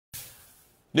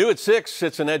New at 6,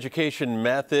 it's an education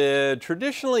method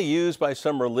traditionally used by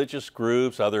some religious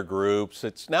groups, other groups.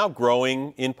 It's now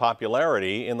growing in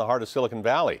popularity in the heart of Silicon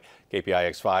Valley.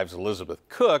 KPIX5's Elizabeth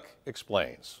Cook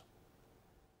explains.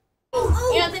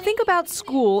 Think about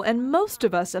school, and most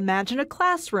of us imagine a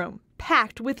classroom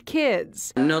packed with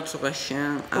kids.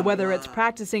 Whether it's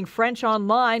practicing French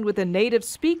online with a native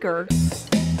speaker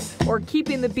or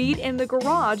keeping the beat in the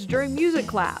garage during music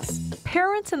class.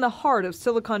 Parents in the heart of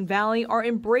Silicon Valley are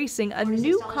embracing a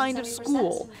new kind of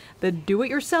school, the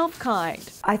do-it-yourself kind.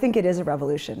 I think it is a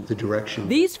revolution. The direction.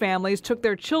 These families took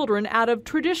their children out of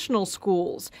traditional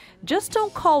schools. Just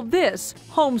don't call this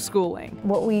homeschooling.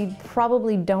 What we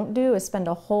probably don't do is spend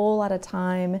a whole lot of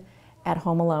time at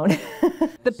home alone.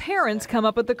 The parents come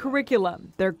up with the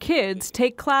curriculum. Their kids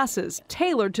take classes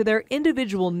tailored to their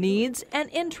individual needs and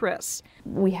interests.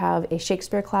 We have a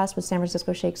Shakespeare class with San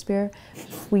Francisco Shakespeare.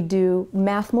 We do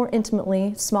math more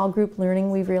intimately. Small group learning,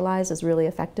 we've realized, is really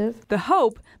effective. The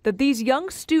hope that these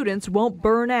young students won't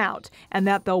burn out and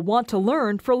that they'll want to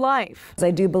learn for life.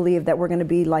 I do believe that we're going to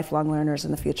be lifelong learners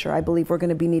in the future. I believe we're going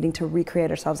to be needing to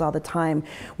recreate ourselves all the time.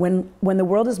 When the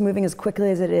world is moving as quickly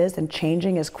as it is and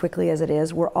changing as quickly as it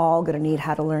is, we're all going to need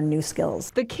how to learn new skills.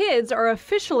 The kids are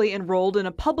officially enrolled in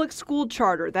a public school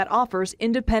charter that offers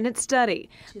independent study.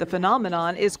 The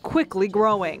phenomenon is quickly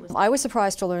growing. I was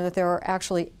surprised to learn that there are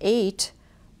actually 8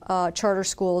 charter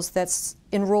schools that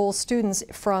enroll students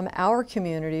from our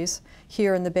communities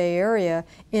here in the Bay Area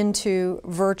into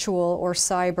virtual or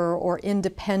cyber or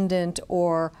independent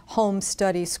or home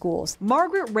study schools.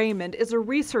 Margaret Raymond is a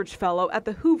research fellow at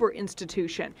the Hoover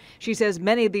Institution. She says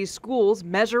many of these schools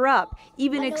measure up,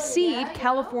 even exceed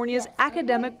California's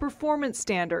academic performance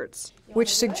standards.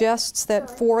 Which suggests that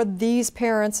for these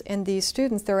parents and these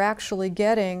students, they're actually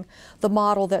getting the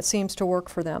model that seems to work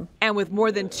for them. And with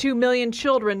more than 2 million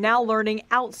children now learning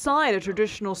outside of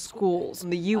traditional schools in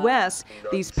the U.S.,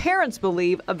 these parents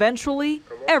believe eventually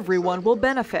everyone will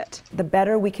benefit. The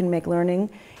better we can make learning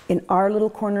in our little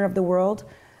corner of the world,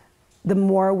 the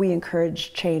more we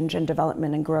encourage change and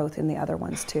development and growth in the other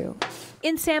ones too.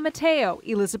 In San Mateo,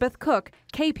 Elizabeth Cook,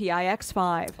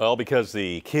 KPIX5. Well, because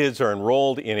the kids are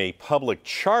enrolled in a public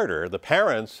charter, the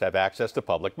parents have access to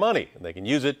public money, and they can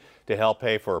use it to help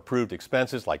pay for approved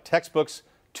expenses like textbooks,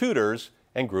 tutors,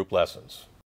 and group lessons.